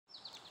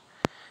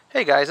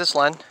Hey guys, it's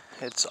Len.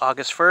 It's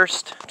August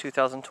 1st,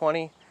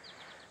 2020,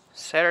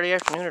 Saturday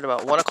afternoon at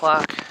about 1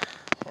 o'clock,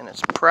 and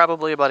it's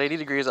probably about 80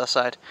 degrees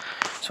outside.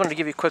 Just wanted to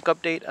give you a quick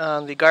update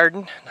on the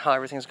garden and how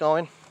everything's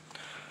going.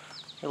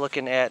 You're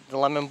looking at the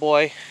Lemon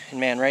Boy, and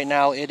man, right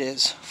now it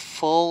is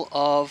full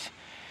of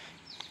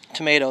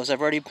tomatoes. I've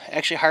already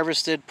actually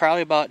harvested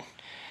probably about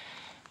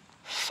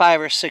 5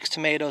 or 6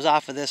 tomatoes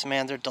off of this.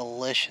 Man, they're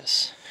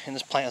delicious, and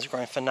this plant is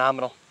growing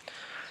phenomenal.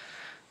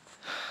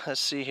 Let's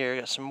see here,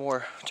 got some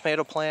more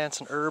tomato plants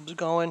and herbs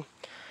going.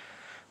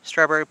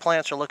 Strawberry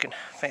plants are looking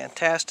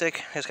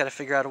fantastic. I just got to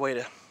figure out a way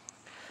to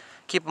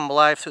keep them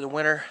alive through the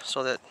winter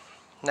so that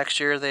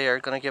next year they are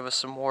going to give us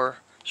some more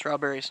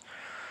strawberries.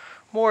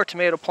 More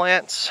tomato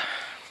plants.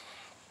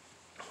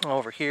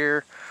 Over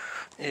here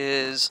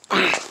is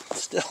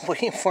still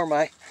waiting for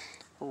my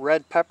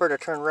red pepper to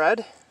turn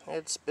red.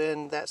 It's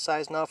been that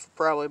size now for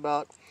probably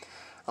about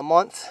a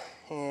month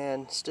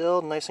and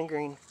still nice and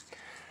green.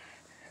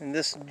 And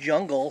this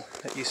jungle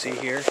that you see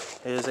here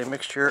is a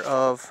mixture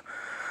of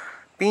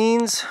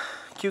beans,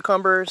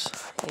 cucumbers,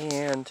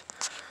 and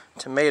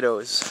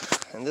tomatoes.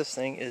 And this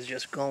thing is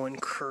just going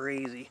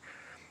crazy.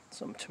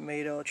 Some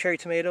cherry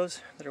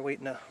tomatoes that are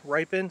waiting to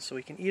ripen so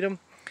we can eat them.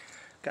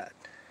 Got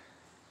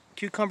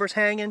cucumbers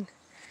hanging.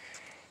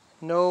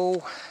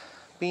 No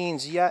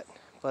beans yet,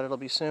 but it'll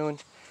be soon.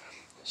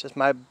 It's just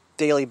my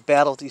daily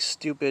battle with these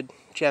stupid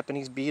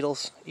Japanese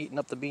beetles eating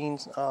up the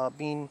beans,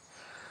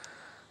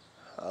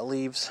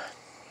 leaves.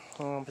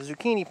 The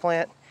zucchini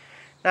plant,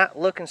 not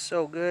looking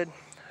so good.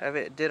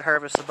 I did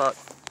harvest about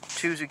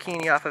 2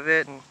 zucchini off of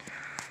it, and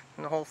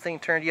the whole thing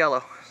turned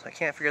yellow. So I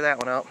can't figure that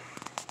one out.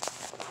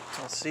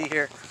 Let's see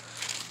here.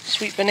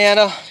 Sweet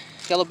banana,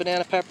 yellow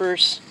banana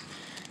peppers,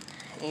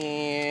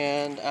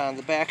 and on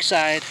the back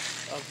side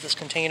of this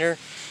container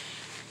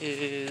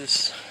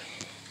is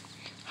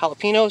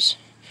jalapenos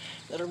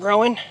that are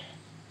growing,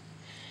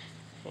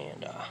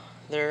 and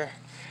they're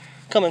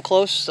coming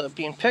close to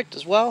being picked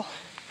as well.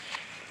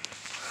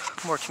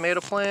 More tomato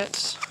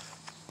plants.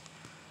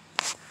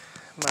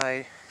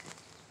 My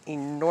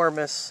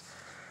enormous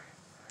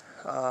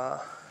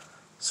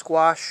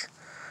squash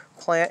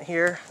plant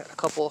here. Got a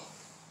couple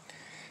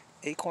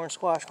acorn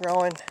squash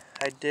growing.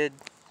 I did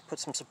put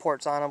some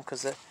supports on them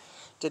because it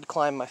did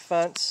climb my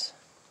fence.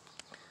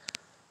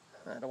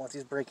 I don't want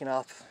these breaking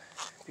off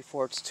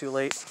before it's too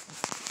late.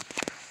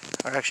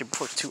 Or actually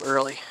before it's too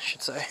early, I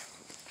should say.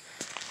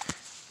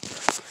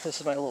 This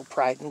is my little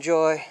pride and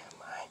joy.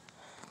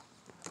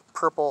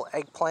 Purple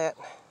eggplant.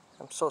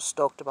 I'm so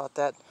stoked about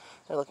that.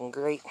 They're looking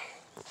great.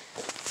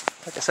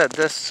 Like I said,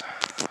 this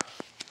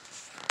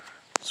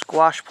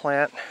squash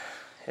plant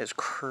is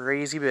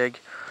crazy big.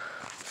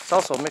 It's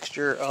also a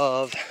mixture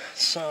of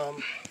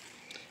some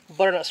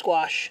butternut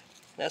squash.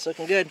 That's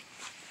looking good.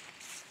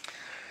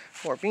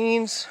 More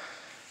beans.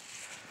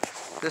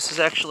 This is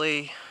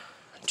actually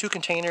 2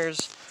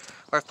 containers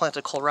where I've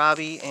planted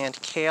kohlrabi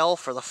and kale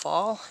for the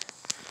fall.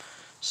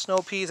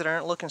 Snow peas that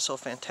aren't looking so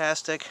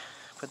fantastic.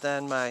 But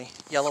then my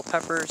yellow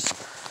peppers,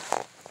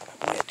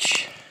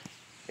 which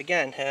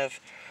again have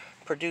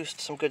produced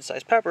some good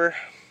sized pepper,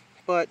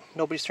 but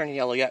nobody's turning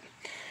yellow yet.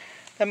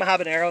 Then my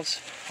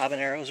habaneros.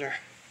 Habaneros are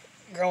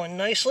growing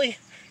nicely.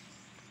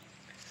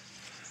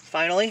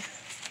 Finally.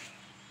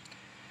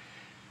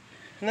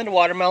 And then the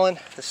watermelon.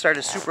 This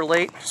started super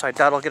late, so I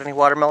doubt I'll get any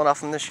watermelon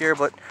off them this year,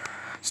 but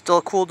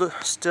still cool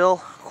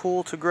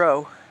to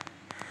grow.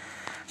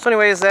 So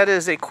anyways, that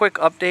is a quick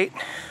update.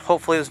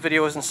 Hopefully this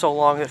video isn't so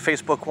long that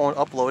Facebook won't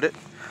upload it.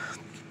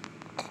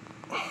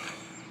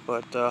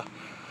 But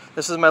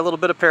this is my little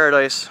bit of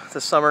paradise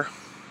this summer.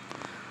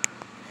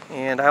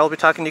 And I will be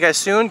talking to you guys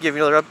soon, give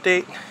you another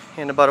update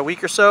in about a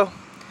week or so.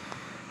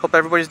 Hope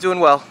everybody's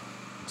doing well.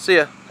 See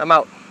ya. I'm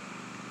out.